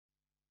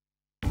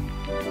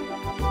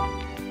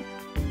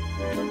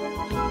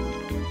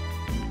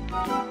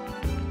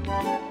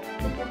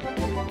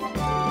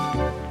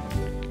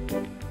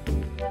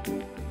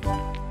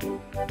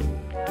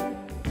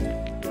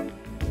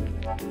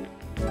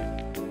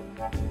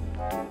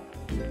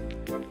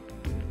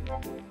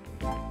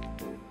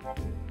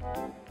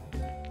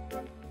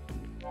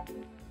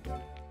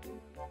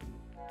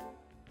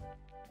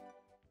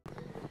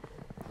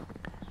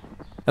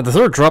At the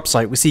third drop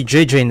site, we see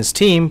JJ and his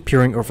team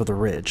peering over the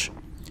ridge.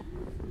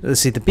 They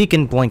see the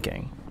beacon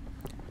blinking.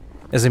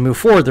 As they move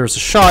forward, there's a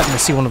shot, and they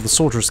see one of the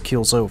soldiers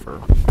keels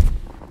over.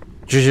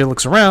 JJ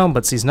looks around,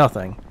 but sees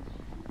nothing.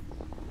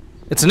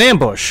 It's an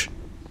ambush!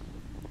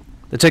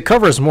 They take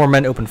cover as more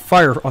men open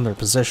fire on their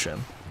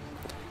position.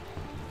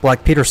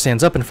 Black Peter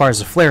stands up and fires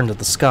a flare into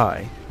the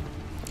sky.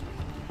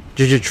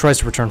 JJ tries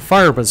to return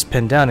fire, but is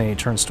pinned down and he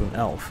turns to an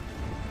elf.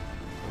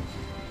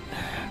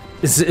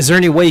 Is there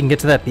any way you can get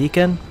to that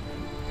beacon?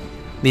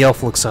 The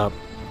elf looks up.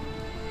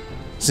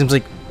 Seems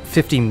like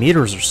 50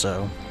 meters or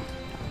so.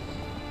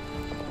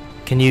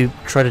 Can you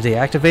try to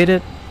deactivate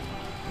it?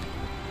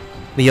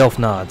 The elf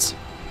nods.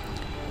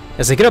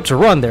 As they get up to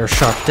run, they're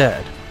shot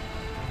dead.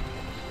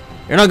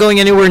 You're not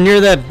going anywhere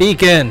near that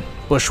beacon,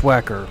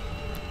 Bushwacker.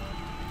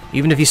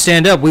 Even if you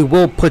stand up, we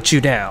will put you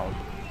down.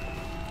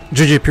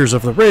 JJ appears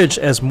over the ridge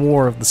as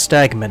more of the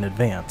stag men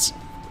advance.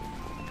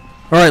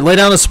 Alright, lay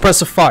down a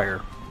suppressive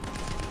fire.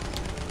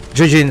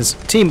 JJ and his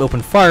team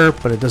open fire,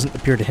 but it doesn't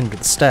appear to hinder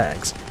the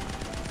stags.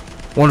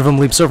 One of them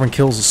leaps over and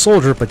kills a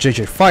soldier, but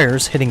JJ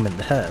fires, hitting him in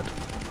the head.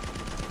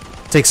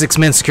 Take 6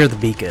 men to secure the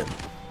beacon.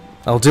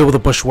 I'll deal with the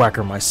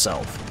Bushwacker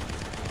myself.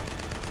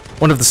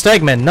 One of the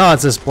stag men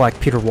nods as Black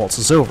Peter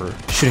waltzes over,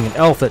 shooting an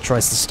elf that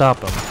tries to stop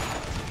him.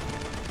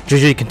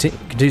 JJ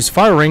continues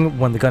firing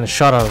when the gun is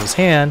shot out of his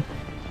hand,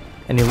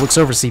 and he looks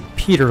over to see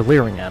Peter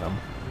leering at him.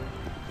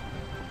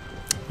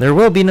 There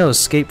will be no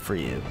escape for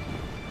you.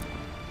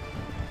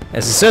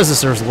 As he says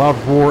this, there's a loud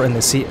roar and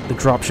they see the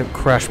dropship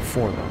crash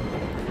before them.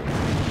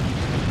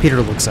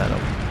 Peter looks at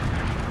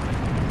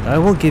him. I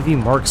will give you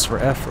marks for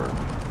effort,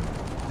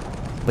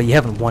 but you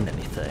haven't won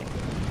anything.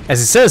 As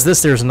he says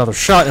this, there's another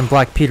shot and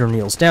Black Peter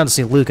kneels down to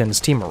see Luka and his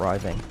team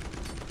arriving.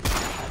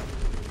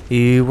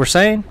 You were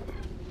saying?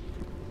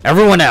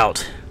 Everyone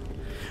out!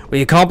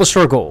 We accomplished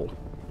our goal.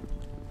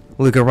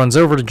 Luka runs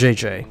over to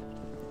JJ.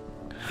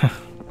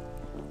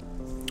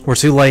 We're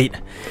too late.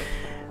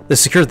 They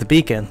secured the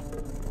beacon.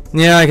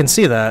 Yeah, I can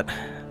see that.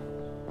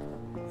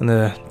 And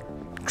the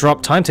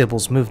drop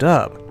timetables moved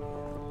up.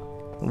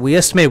 We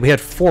estimate we had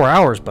 4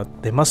 hours,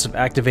 but they must have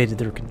activated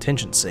their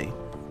contingency.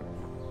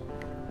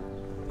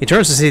 He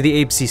turns to see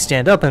the APC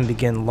stand up and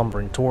begin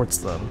lumbering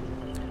towards them.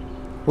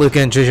 Luka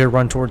and JJ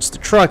run towards the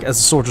truck as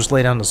the soldiers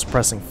lay down the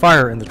suppressing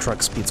fire and the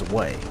truck speeds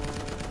away.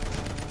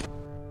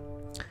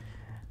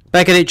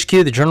 Back at HQ,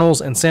 the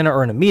generals and Santa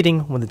are in a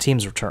meeting when the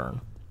teams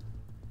return.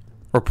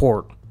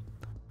 Report.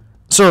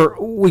 Sir,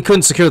 we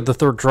couldn't secure the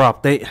third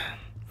drop. They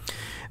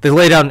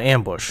laid out an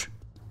ambush.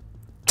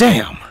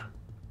 Damn!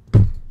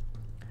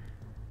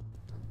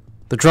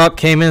 The drop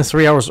came in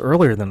 3 hours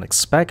earlier than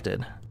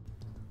expected.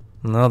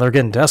 No, they're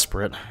getting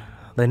desperate.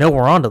 They know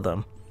we're onto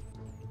them.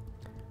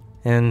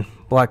 And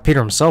Black Peter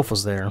himself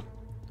was there,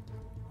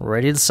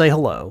 ready to say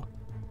hello.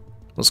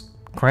 Was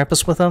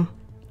Krampus with him?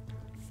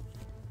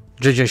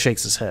 JJ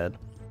shakes his head.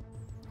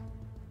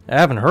 I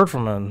haven't heard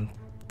from him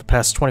the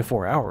past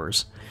 24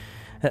 hours.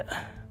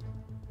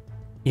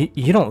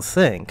 You don't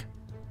think?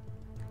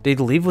 Did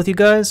he leave with you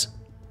guys?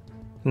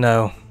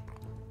 No.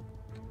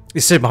 He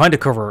stayed behind to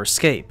cover our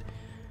escape.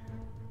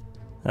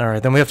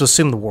 Alright, then we have to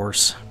assume the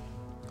worst.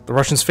 The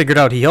Russians figured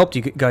out he helped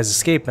you guys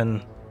escape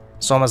and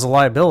saw him as a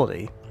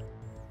liability.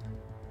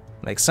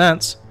 Makes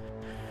sense.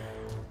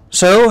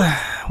 So,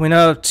 we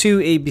now have 2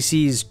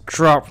 APCs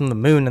dropped from the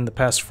moon in the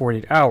past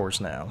 48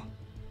 hours now.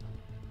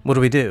 What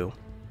do?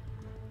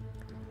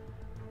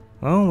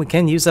 Well, we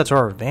can use that to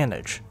our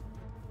advantage.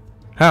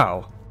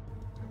 How?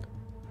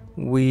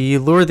 We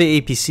lure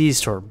the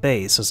APCs to our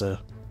base as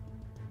a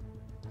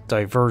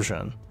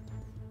diversion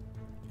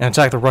and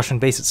attack the Russian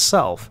base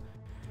itself.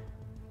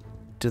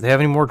 Do they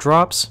have any more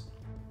drops?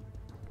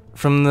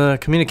 From the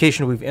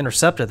communication we've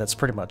intercepted, that's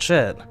pretty much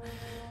it.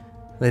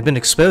 They've been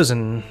exposed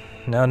and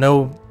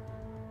now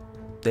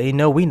they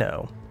know we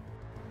know.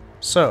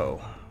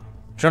 So,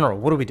 General,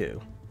 what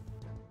do?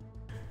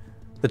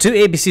 The 2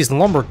 APCs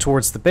lumber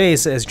towards the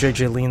base as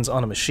JJ leans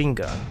on a machine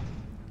gun.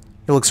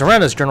 He looks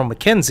around as General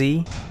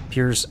Mackenzie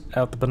peers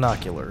out the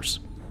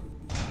binoculars.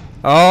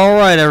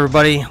 Alright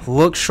everybody,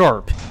 look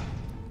sharp.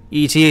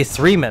 ETA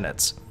 3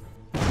 minutes.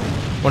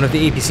 One of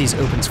the APCs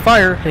opens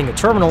fire, hitting a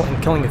terminal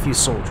and killing a few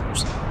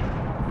soldiers.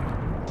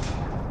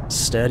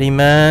 Steady,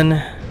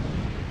 men.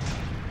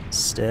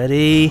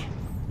 Steady.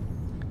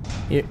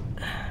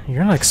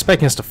 You're not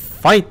expecting us to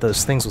fight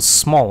those things with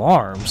small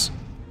arms.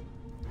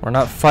 We're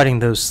not fighting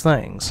those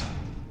things.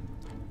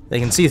 They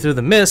can see through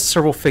the mist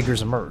several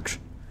figures emerge.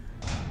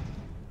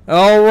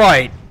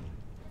 Alright.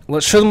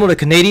 Let's show them what a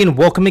Canadian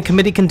welcoming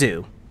committee can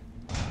do.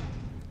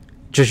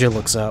 JJ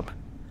looks up.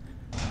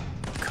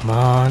 Come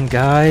on,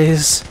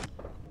 guys.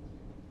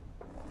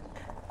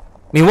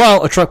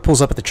 Meanwhile, a truck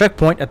pulls up at the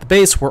checkpoint at the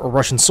base where a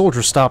Russian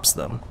soldier stops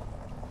them.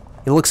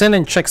 He looks in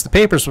and checks the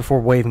papers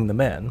before waving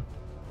them in.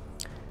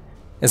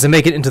 As they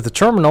make it into the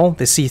terminal,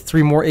 they see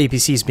 3 more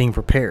APCs being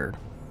prepared.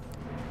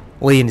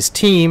 Lee and his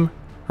team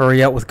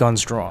hurry out with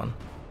guns drawn.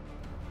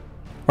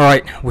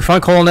 Alright, we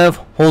find Kolonev,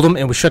 hold him,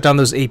 and we shut down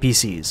those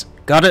APCs.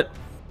 Got it?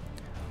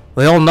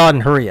 They all nod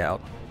and hurry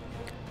out.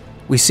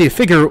 We see a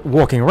figure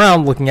walking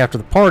around looking after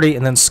the party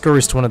and then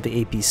scurries to one of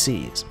the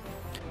APCs.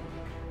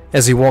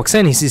 As he walks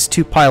in, he sees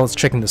 2 pilots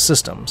checking the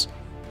systems.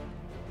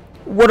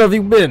 Where have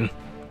you been?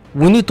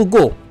 We need to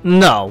go,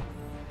 now.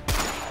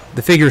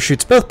 The figure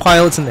shoots both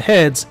pilots in the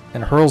heads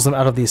and hurls them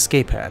out of the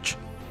escape hatch.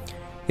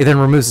 He then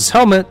removes his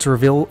helmet to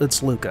reveal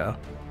it's Luka.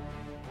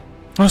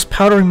 I was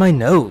powdering my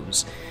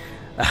nose.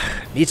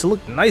 Need to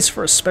look nice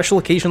for a special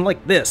occasion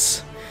like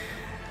this.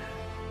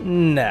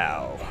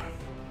 Now.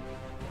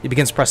 He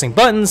begins pressing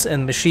buttons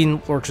and the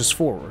machine lurches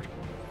forward.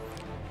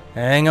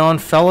 Hang on,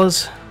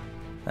 fellas.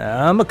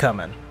 I'm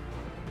a-comin'.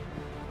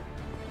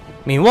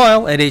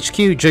 Meanwhile, at HQ,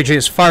 JJ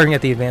is firing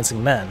at the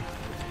advancing men.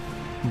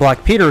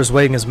 Black Peter is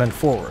waving his men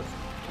forward.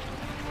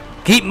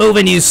 Keep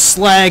moving, you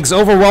slags!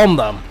 Overwhelm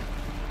them!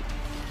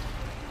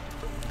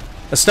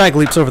 A stag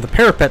leaps over the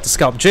parapet to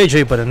scalp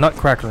JJ, but a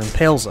nutcracker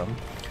impales him.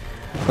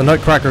 The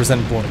nutcracker is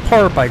then blown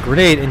apart by a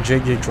grenade, and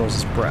JJ draws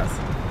his breath.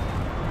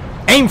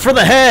 Aim for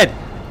the head!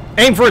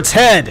 Aim for its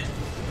head!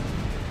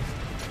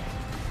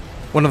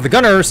 One of the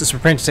gunners is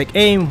preparing to take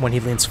aim when he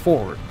leans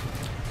forward.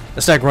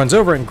 The stag runs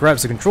over and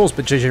grabs the controls,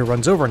 but JJ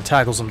runs over and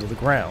tackles him to the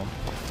ground.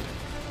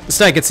 The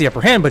stag gets the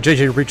upper hand, but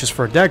JJ reaches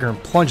for a dagger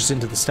and plunges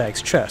into the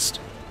stag's chest.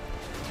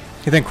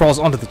 He then crawls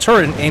onto the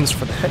turret and aims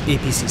for the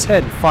APC's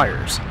head and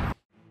fires.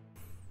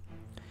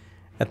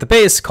 At the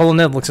base,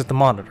 Kolonev looks at the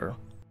monitor.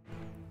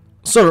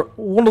 Sir,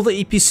 one of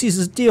the APCs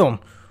is down.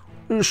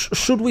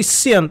 Should we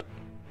send?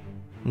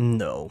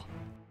 No.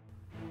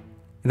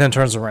 He then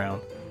turns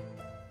around.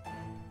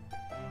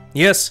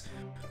 Yes?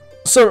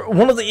 Sir,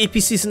 one of the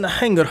APCs in the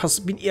hangar has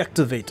been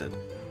activated.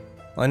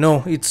 I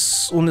know,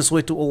 it's on its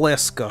way to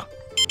Alaska.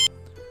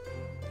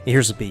 He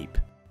hears a beep.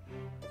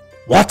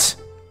 What?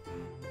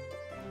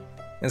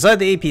 Inside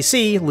the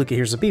APC, Luka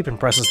hears a beep and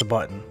presses the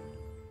button.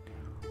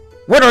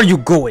 Where are you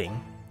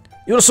going?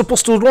 You're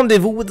supposed to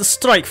rendezvous with the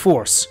strike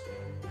force.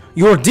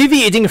 You're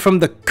deviating from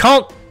the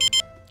count.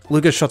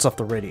 Luka shuts off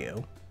the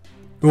radio.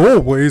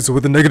 Always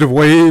with the negative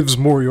waves,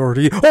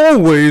 Moriarty.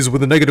 Always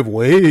with the negative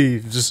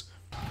waves.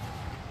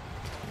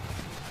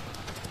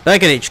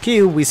 Back at HQ,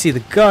 we see the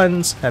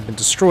guns have been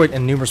destroyed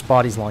and numerous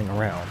bodies lying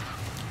around.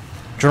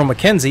 General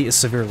Mackenzie is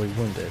severely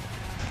wounded.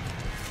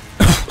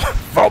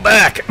 Fall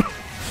back!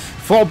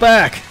 Fall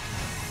back!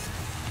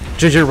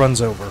 JJ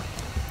runs over.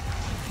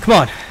 Come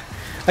on,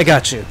 I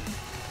got you.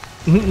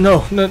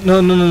 No.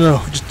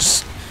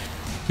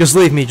 Just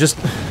leave me. Just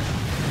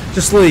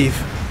leave.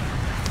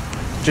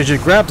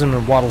 JJ grabs him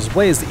and waddles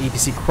away as the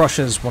APC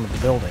crushes one of the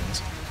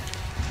buildings.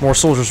 More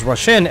soldiers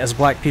rush in as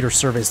Black Peter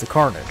surveys the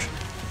carnage.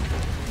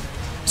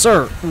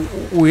 Sir,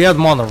 we have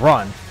them on the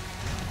run.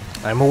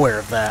 I'm aware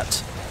of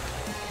that.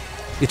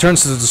 He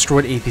turns to the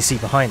destroyed APC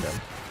behind him.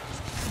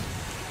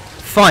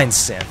 Find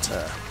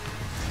Santa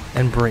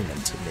and bring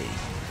him to me.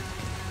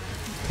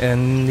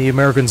 And the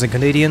Americans and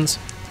Canadians?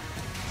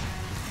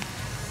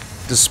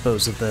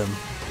 Dispose of them.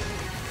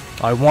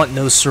 I want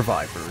no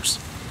survivors.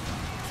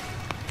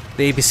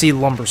 The APC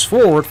lumbers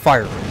forward,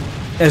 firing.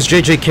 As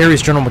JJ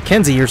carries General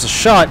Mackenzie, hears a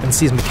shot and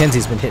sees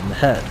Mackenzie's been hit in the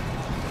head.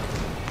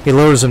 He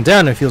lowers him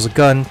down and feels a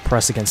gun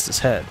press against his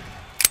head.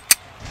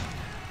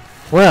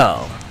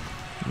 Well,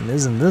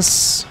 isn't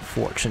this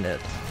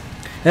fortunate?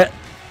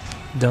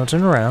 Don't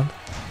turn around.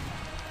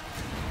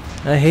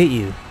 I hate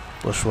you,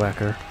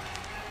 Bushwacker.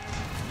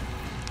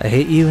 I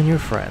hate you and your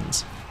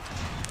friends.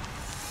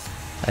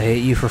 I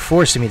hate you for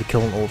forcing me to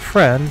kill an old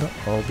friend,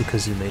 all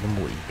because you made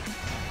him weak.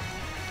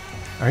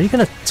 Are you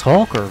gonna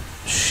talk or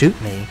shoot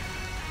me?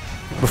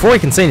 Before he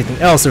can say anything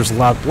else, there's a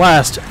loud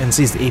blast and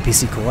sees the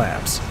APC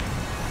collapse.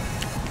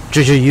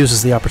 JJ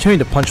uses the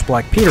opportunity to punch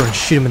Black Peter and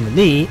shoot him in the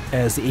knee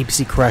as the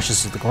APC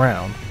crashes to the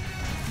ground.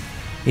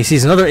 He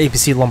sees another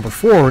APC lumber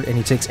forward and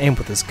he takes aim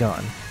with his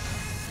gun.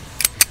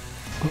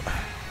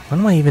 What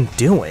am I even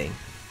doing?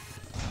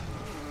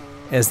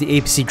 As the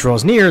APC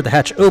draws near, the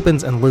hatch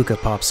opens and Luka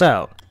pops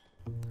out.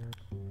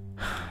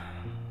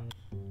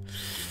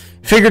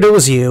 Figured it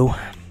was you.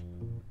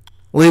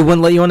 Lee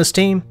wouldn't let you on his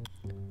team?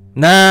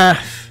 Nah,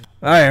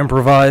 I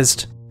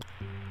improvised.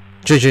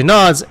 JJ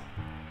nods.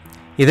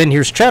 He then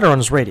hears chatter on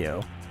his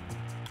radio.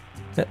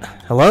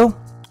 Hello?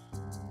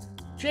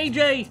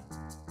 JJ,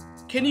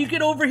 can you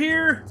get over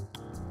here?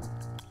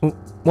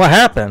 What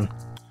happened?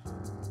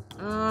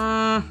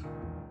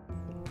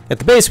 At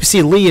the base, we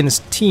see Lee and his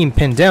team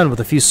pinned down with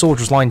a few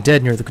soldiers lying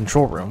dead near the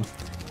control room.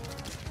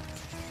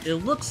 It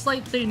looks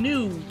like they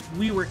knew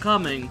we were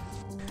coming.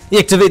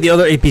 Deactivate the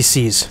other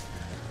APCs.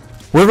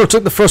 Whoever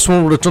took the first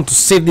one will return to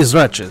save these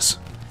wretches.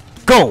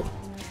 Go!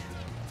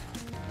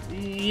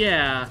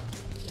 Yeah.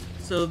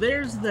 So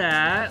there's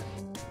that.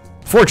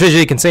 Before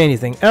JJ can say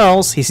anything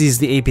else, he sees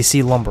the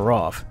APC lumber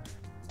off.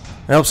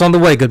 Help's on the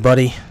way, good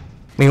buddy.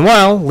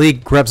 Meanwhile, Lee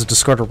grabs a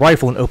discarded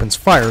rifle and opens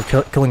fire,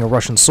 killing a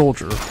Russian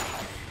soldier.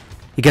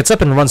 He gets up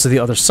and runs to the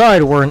other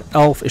side, where an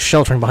elf is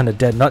sheltering behind a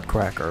dead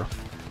nutcracker.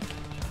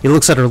 He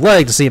looks at her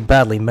leg to see it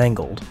badly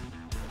mangled.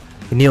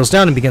 He kneels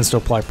down and begins to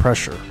apply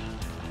pressure.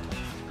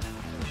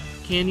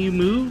 Can you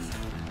move?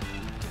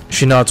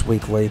 She nods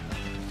weakly.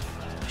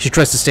 She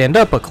tries to stand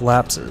up, but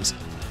collapses.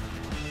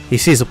 He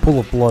sees a pool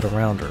of blood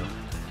around her.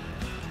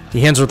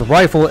 He hands her the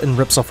rifle and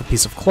rips off a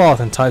piece of cloth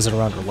and ties it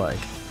around her leg.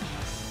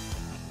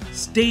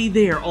 Stay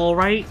there,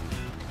 alright?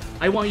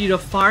 I want you to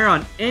fire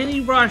on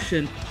any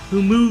Russian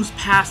who moves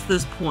past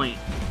this point.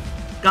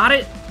 Got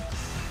it?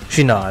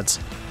 She nods.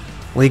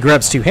 Lee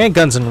grabs 2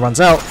 handguns and runs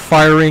out,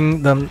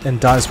 firing them and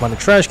dives behind a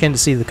trash can to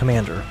see the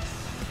commander.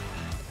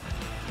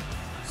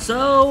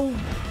 So,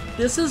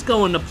 this is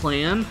going to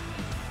plan.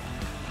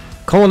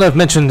 Kolonev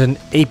mentioned an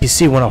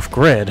APC went off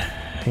grid.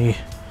 You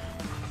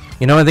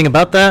know anything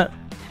about that?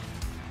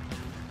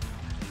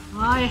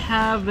 I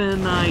have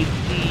an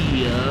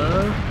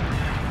idea,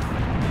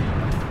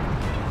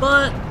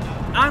 but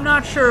I'm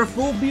not sure if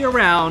we'll be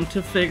around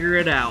to figure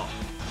it out.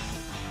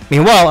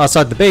 Meanwhile,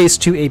 outside the base,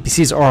 2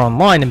 APCs are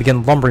online and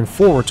begin lumbering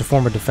forward to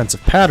form a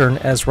defensive pattern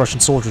as Russian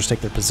soldiers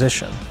take their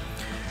position.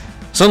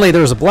 Suddenly,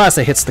 there is a blast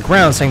that hits the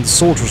ground, sending the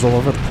soldiers all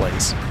over the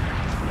place.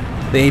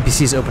 The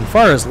APCs open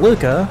fire as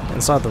Luka,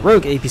 inside the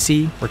rogue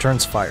APC,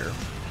 returns fire.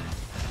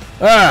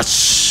 Ah,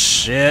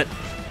 shit!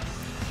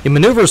 He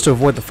maneuvers to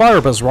avoid the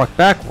fire but is rocked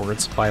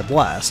backwards by a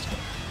blast.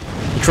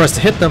 He tries to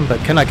hit them but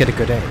cannot get a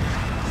good aim.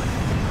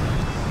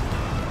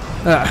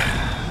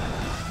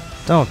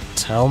 Don't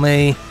tell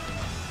me.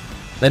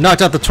 They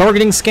knocked out the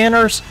targeting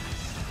scanners?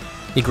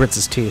 He grits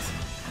his teeth.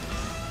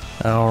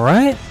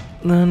 Alright,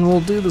 then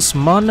we'll do this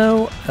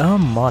mano a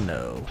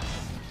mano.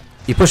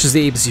 He pushes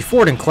the APC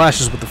forward and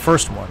clashes with the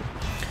first one.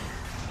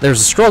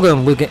 There's a struggle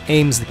and Luka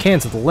aims the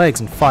cans at the legs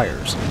and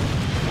fires.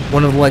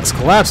 One of the legs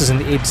collapses and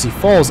the APC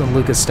falls and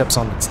Luka steps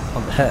on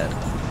the head.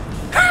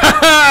 Ha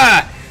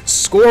ha!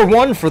 Score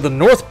 1 for the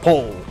North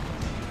Pole!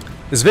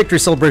 His victory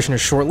celebration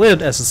is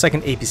short-lived as the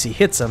second APC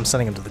hits him,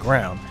 sending him to the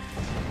ground.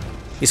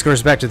 He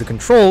scurries back to the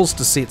controls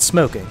to see it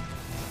smoking.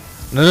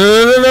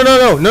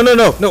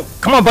 No,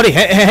 come on, buddy,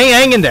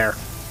 hang in there.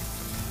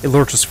 It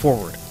lurches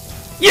forward.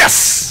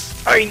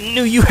 Yes! I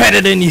knew you had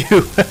it in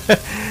you!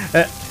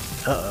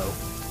 Uh-oh.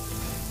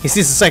 He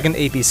sees the second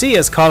APC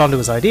has caught onto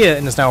his idea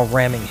and is now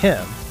ramming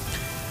him.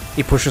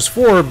 He pushes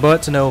forward,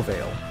 but to no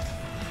avail.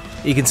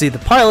 You can see the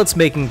pilots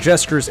making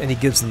gestures and he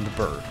gives them the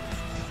bird.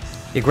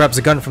 He grabs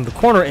a gun from the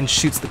corner and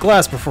shoots the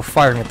glass before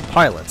firing at the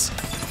pilots.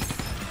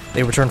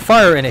 They return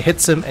fire and it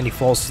hits him and he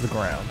falls to the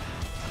ground.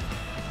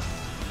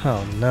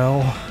 Oh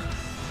no.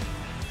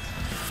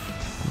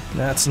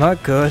 That's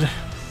not good.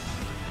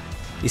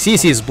 He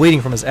sees he is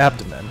bleeding from his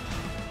abdomen.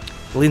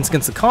 He leans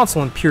against the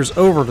console and peers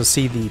over to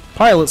see the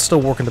pilot still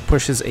working to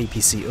push his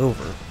APC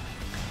over.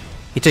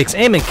 He takes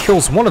aim and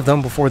kills one of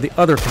them before the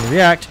other can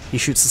react. He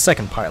shoots the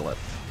second pilot.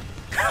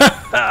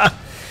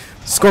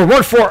 Score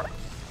 1-4!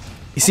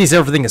 He sees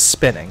everything is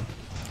spinning.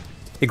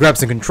 He grabs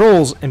the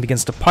controls and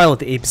begins to pilot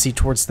the APC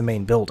towards the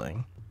main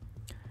building.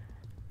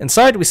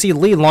 Inside, we see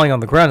Lee lying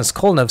on the ground as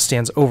Kolonev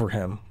stands over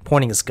him,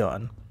 pointing his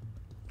gun.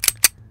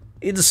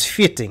 It is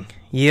fitting,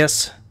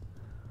 yes.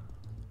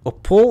 A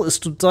Pole is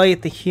to die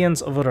at the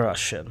hands of a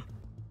Russian.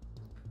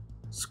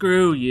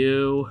 Screw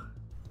you.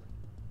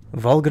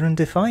 Vulgar and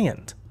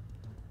defiant.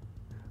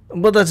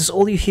 But that is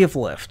all you have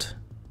left.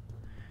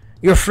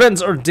 Your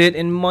friends are dead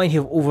and mine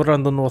have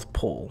overrun the North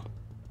Pole.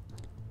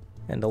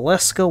 And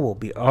Alaska will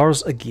be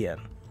ours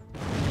again.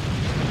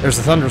 There's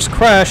a thunderous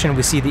crash and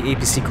we see the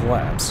APC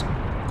collapse.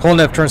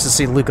 Kolonev turns to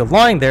see Luka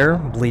lying there,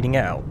 bleeding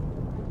out.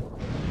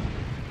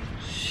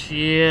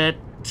 Shit.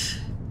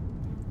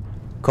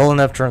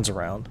 Kolonev turns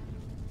around.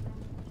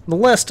 The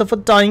last of a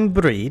dying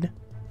breed.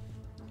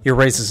 He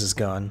raises his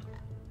gun.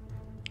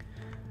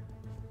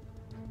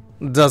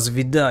 Do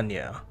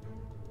svidaniya.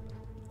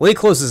 Lee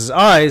closes his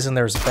eyes and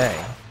there's a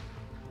bang.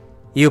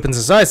 He opens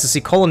his eyes to see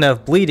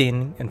Kolonev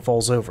bleeding and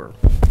falls over.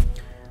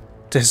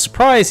 To his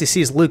surprise, he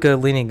sees Luka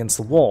leaning against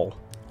the wall,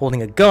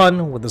 holding a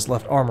gun with his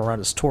left arm around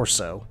his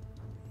torso.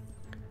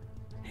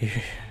 He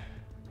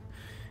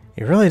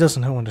really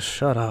doesn't know when to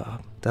shut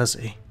up, does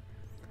he?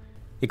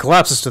 He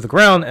collapses to the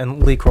ground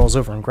and Lee crawls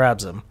over and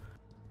grabs him.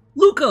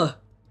 Luka!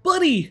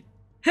 Buddy!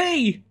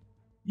 Hey!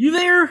 You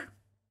there?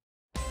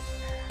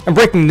 And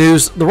breaking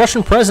news, the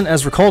Russian president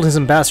has recalled his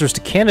ambassadors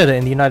to Canada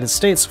and the United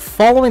States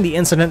following the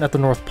incident at the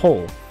North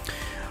Pole.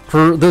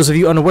 For those of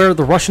you unaware,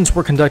 the Russians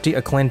were conducting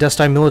a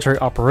clandestine military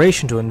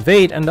operation to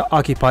invade and to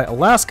occupy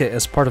Alaska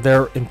as part of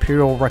their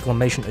imperial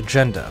reclamation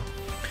agenda.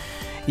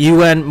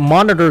 UN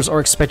monitors are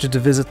expected to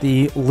visit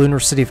the lunar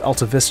city of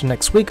Alta Vista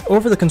next week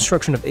over the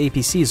construction of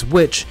APCs,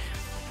 which,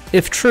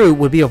 if true,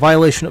 would be a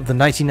violation of the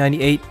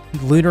 1998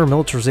 Lunar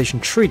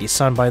Militarization Treaty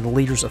signed by the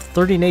leaders of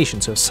 30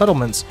 nations who have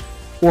settlements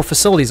or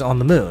facilities on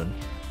the moon.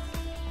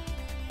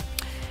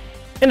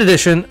 In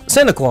addition,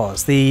 Santa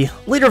Claus, the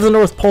leader of the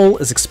North Pole,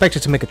 is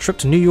expected to make a trip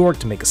to New York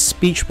to make a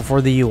speech before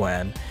the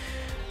UN.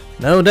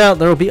 No doubt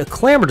there will be a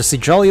clamor to see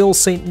jolly old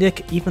St.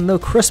 Nick, even though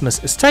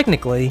Christmas is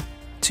technically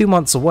 2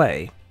 months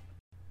away.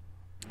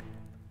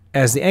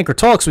 As the anchor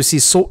talks, we see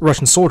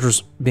Russian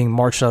soldiers being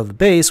marched out of the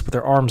base with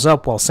their arms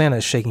up while Santa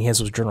is shaking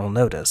hands with General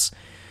Notice.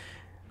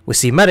 We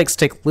see medics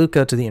take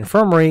Luka to the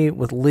infirmary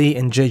with Lee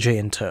and JJ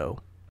in tow.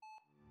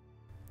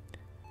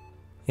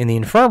 In the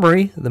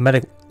infirmary, the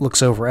medic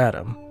looks over at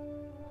him.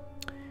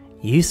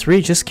 You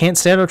three just can't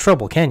stay out of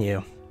trouble, can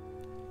you?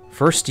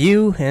 First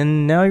you,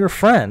 and now your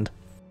friend.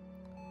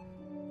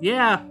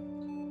 Yeah,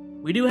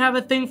 we do have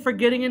a thing for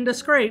getting into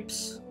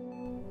scrapes.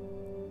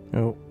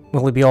 Oh,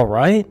 will he be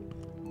alright?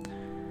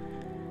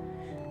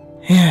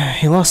 Yeah,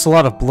 he lost a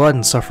lot of blood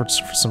and suffered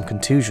some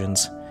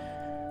contusions.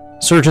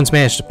 Surgeons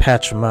managed to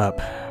patch him up.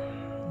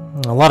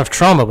 A lot of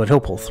trauma, but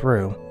he'll pull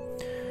through.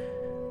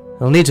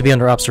 He'll need to be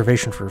under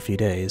observation for a few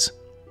days.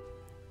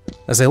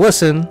 As they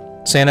listen,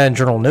 Santa and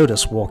General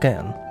Notice walk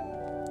in.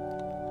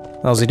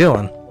 How's he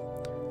doing?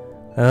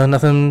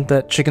 Nothing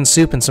that chicken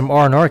soup and some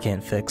R&R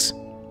can't fix.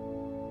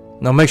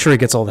 I'll make sure he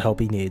gets all the help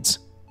he needs.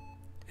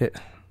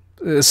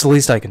 It's the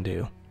least I can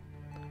do.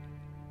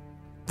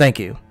 Thank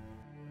you.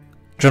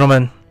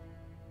 Gentlemen,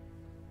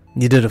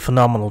 you did a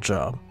phenomenal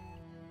job.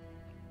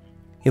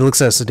 He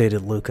looks at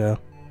sedated Luka.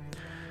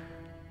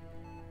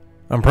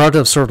 I'm proud to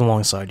have served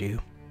alongside you.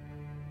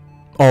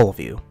 All of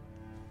you.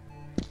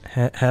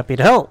 Happy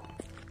to help.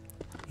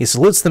 He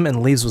salutes them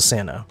and leaves with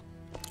Santa.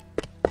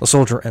 A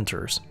soldier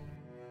enters.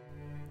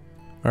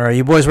 Alright,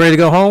 you boys ready to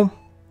go home?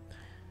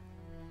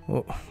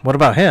 What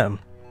about him?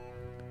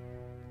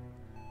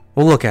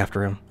 We'll look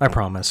after him, I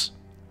promise.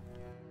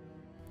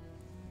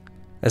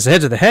 As they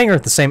head to the hangar,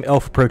 the same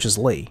elf approaches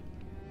Lee.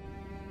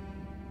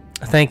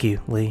 Thank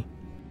you, Lee.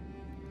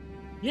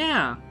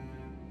 Yeah,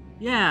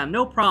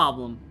 no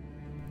problem.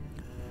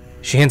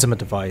 She hands him a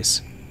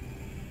device.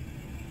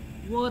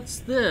 What's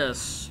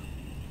this?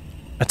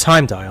 A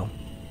time dial.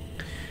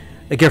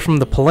 A gift from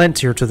the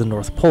Palantir to the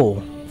North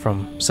Pole,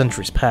 from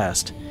centuries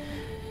past.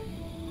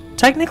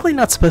 Technically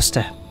not supposed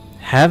to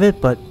have it,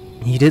 but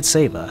he did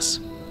save us.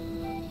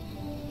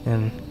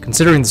 And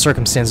considering the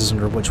circumstances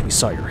under which we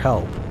sought your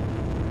help.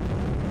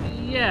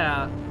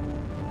 Yeah.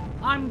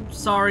 I'm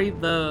sorry,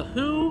 the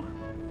who?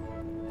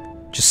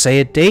 Just say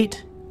a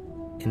date,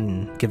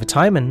 and give a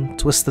time, and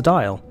twist the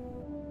dial.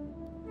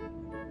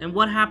 And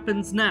what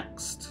happens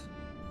next?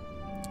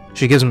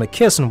 She gives him a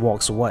kiss and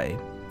walks away.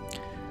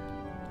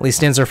 Lee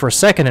stands there for a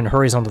second and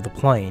hurries onto the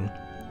plane.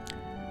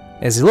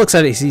 As he looks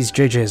at it, he sees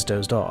JJ has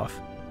dozed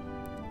off.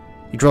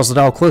 He draws the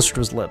dial closer to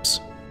his lips.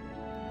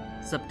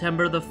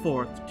 September the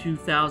 4th,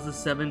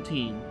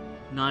 2017,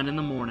 9 in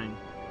the morning.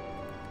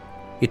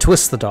 He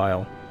twists the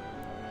dial.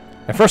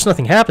 At first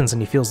nothing happens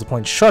and he feels the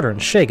plane shudder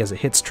and shake as it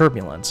hits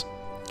turbulence.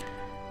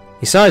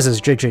 He sighs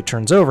as JJ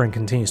turns over and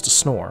continues to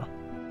snore.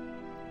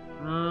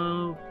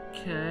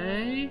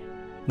 Okay.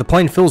 The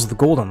plane fills with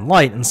golden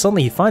light and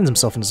suddenly he finds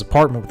himself in his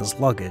apartment with his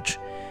luggage.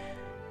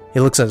 He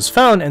looks at his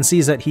phone and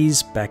sees that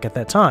he's back at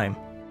that time.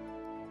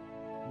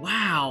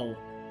 Wow.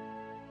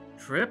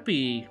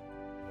 Trippy.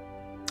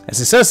 As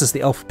he says this,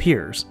 the elf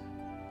appears.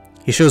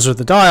 He shows her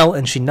the dial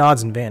and she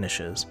nods and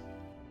vanishes.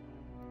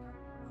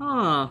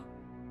 Huh.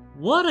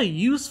 What a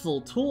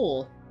useful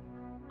tool.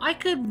 I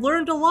could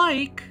learn to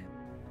like.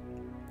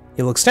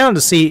 He looks down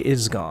to see it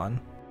is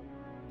gone.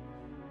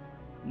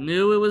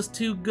 Knew it was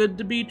too good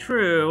to be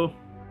true.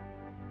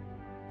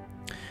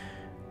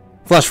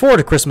 Flash forward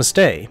to Christmas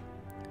Day.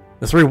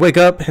 The three wake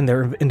up in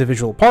their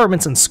individual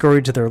apartments and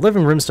scurry to their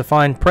living rooms to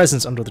find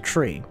presents under the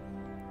tree.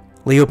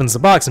 Lee opens the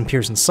box and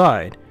peers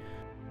inside.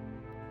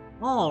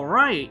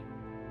 Alright.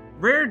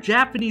 Rare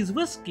Japanese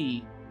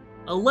whiskey.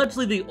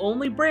 Allegedly the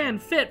only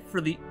brand fit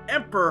for the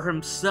Emperor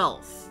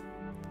himself.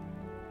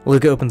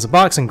 Luka opens the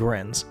box and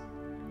grins.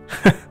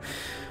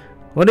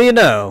 What do you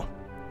know?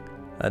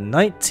 A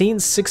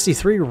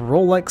 1963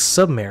 Rolex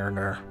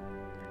Submariner.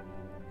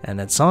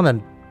 And it's on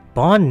a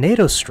Bond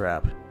NATO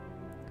strap.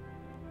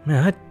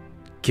 Man, I'd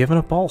given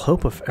up all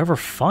hope of ever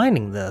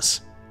finding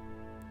this.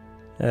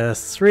 A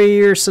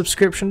 3-year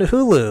subscription to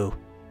Hulu.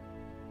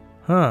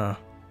 Huh.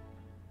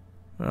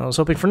 I was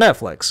hoping for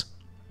Netflix.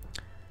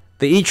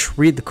 They each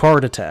read the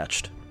card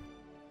attached.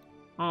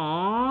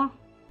 Aww.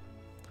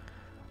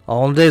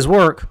 All in a day's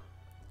work.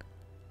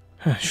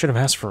 Should have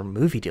asked for a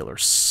movie deal or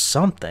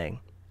something.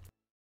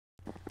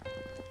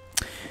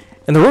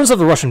 In the ruins of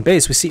the Russian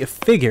base, we see a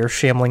figure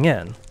shambling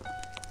in.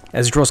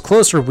 As he draws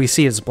closer, we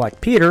see it's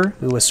Black Peter,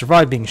 who has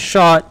survived being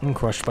shot and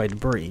crushed by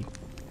debris.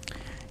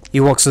 He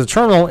walks to the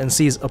terminal and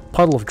sees a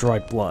puddle of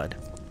dried blood.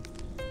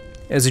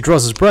 As he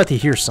draws his breath, he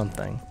hears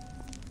something.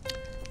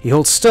 He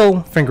holds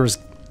still, fingers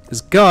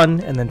his gun,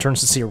 and then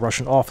turns to see a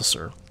Russian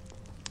officer.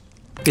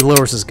 He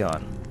lowers his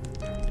gun.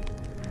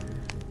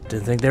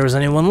 Didn't think there was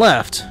anyone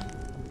left.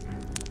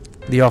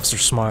 The officer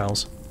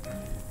smiles.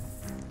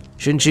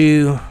 Shouldn't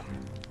you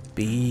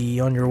be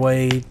on your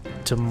way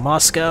to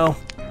Moscow?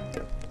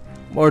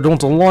 I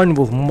don't align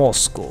with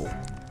Moscow.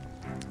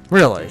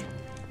 Really?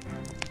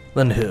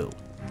 Then who?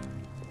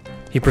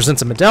 He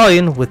presents a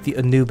medallion with the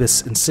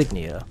Anubis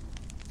insignia.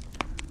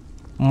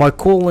 My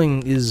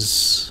calling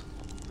is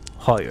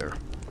higher.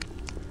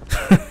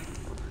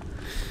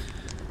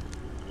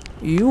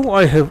 You,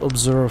 I have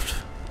observed,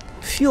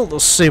 feel the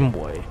same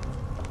way.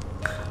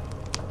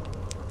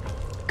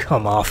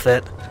 Come off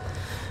it.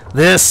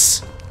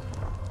 This...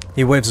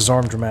 He waves his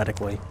arm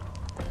dramatically.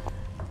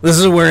 This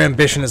is where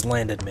ambition has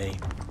landed me.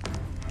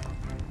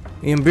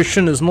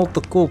 Ambition is not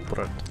the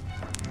culprit.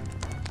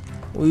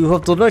 You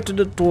have directed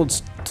it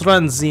towards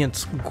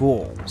transient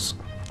goals.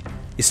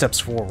 He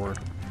steps forward.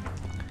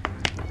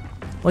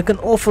 I can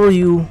offer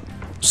you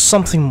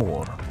something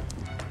more.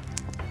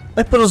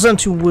 I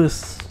present you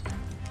with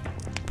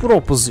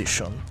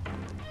proposition.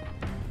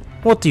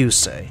 What do you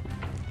say?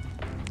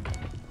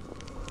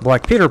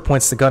 Black Peter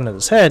points the gun at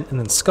his head and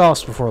then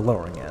scoffs before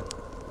lowering it.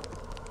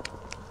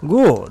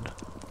 Good.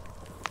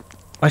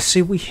 I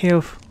say we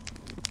have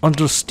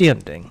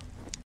understanding.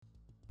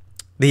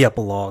 The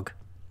epilogue.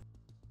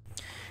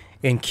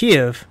 In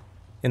Kiev,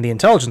 in the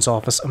intelligence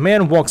office, a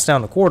man walks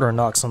down the corridor and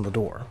knocks on the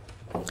door.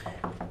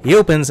 He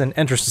opens and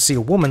enters to see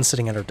a woman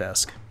sitting at her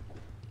desk.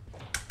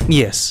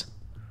 Yes.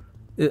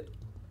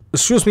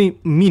 Excuse me,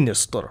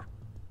 Minister.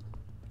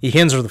 He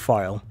hands her the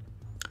file.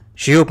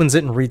 She opens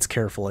it and reads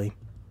carefully.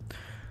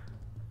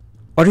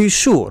 Are you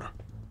sure?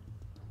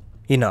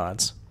 He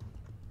nods.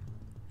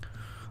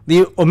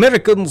 The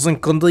Americans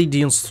and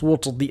Canadians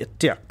thwarted the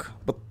attack,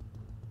 but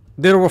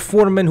there were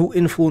 4 men who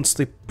influenced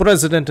the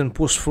president and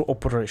pushed for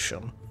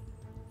operation.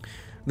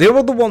 They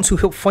were the ones who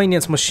helped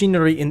finance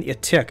machinery in the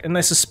attack, and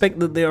I suspect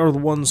that they are the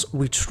ones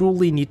we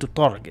truly need to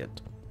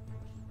target.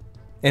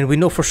 And we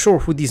know for sure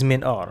who these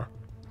men are.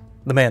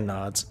 The man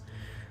nods.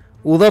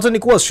 Without any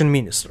question,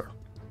 Minister.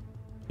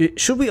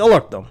 Should we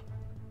alert them?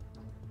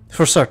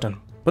 For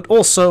certain. But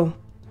also...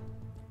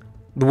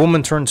 The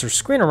woman turns her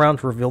screen around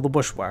to reveal the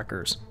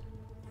Bushwackers.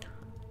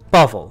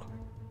 Pavel,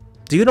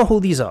 do you know who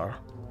these are?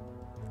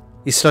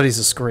 He studies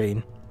the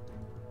screen.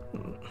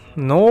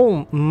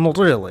 No, not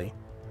really.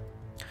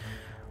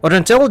 Our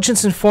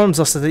intelligence informs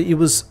us that it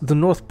was the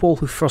North Pole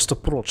who first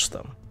approached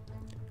them.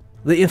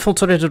 They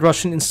infiltrated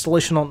Russian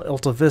installation on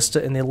Alta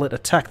Vista and they led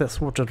attack that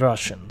thwarted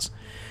Russians.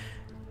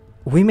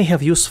 We may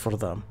have use for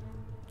them.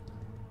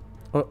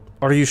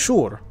 Are you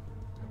sure?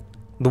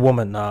 The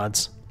woman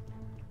nods.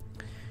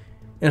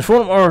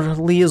 Inform our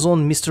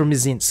liaison, Mr.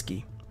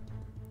 Mizinski.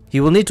 He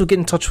will need to get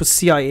in touch with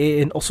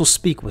CIA and also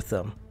speak with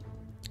them.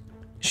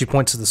 She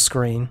points to the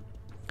screen.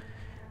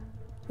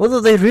 Whether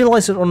they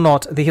realize it or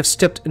not, they have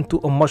stepped into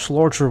a much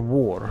larger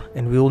war,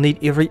 and we will need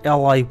every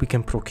ally we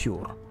can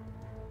procure.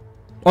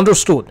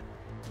 Understood.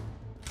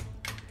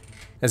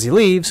 As he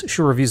leaves,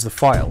 she reviews the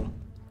file.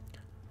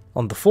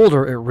 On the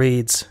folder, it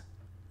reads,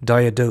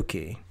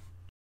 Diadoki.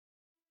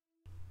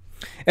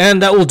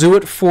 And that will do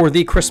it for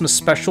the Christmas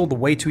special, The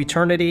Way to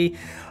Eternity.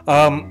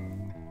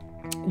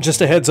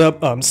 Just a heads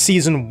up,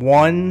 Season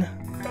 1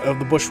 of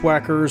the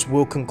Bushwackers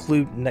will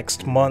conclude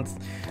next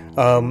month.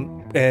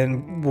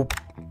 And we'll,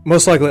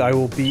 most likely I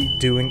will be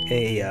doing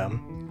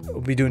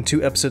we'll be doing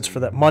 2 episodes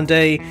for that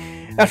Monday.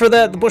 After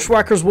that, the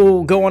Bushwackers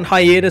will go on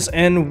hiatus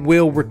and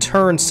will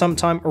return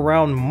sometime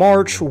around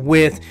March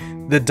with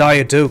the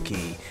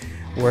Diadoki,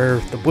 where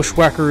the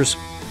Bushwackers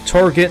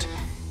target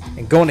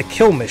and go on a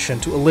kill mission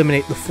to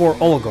eliminate the 4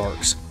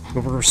 oligarchs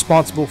who were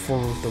responsible for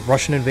the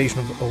Russian invasion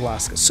of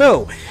Alaska.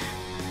 So,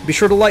 be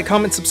sure to like,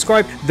 comment,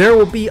 subscribe. There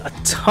will be a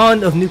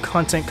ton of new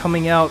content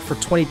coming out for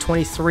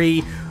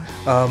 2023.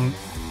 There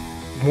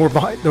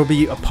will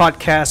be a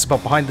podcast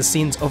about behind the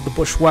scenes of the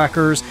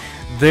Bushwackers.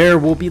 There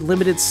will be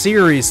limited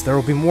series. There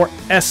will be more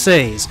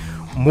essays,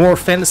 more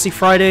Fantasy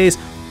Fridays.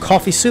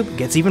 Coffee Soup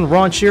gets even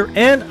raunchier,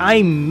 and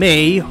I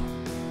may,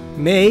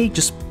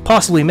 just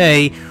possibly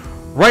may,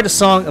 write a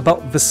song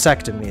about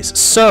vasectomies.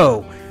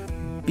 So,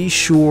 be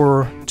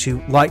sure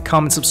to like,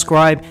 comment,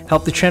 subscribe,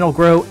 help the channel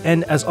grow,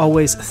 and as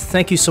always,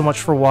 thank you so much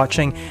for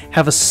watching.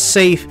 Have a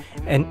safe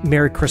and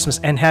Merry Christmas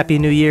and Happy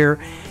New Year,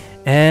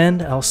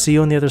 and I'll see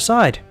you on the other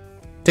side.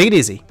 Take it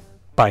easy.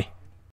 Bye.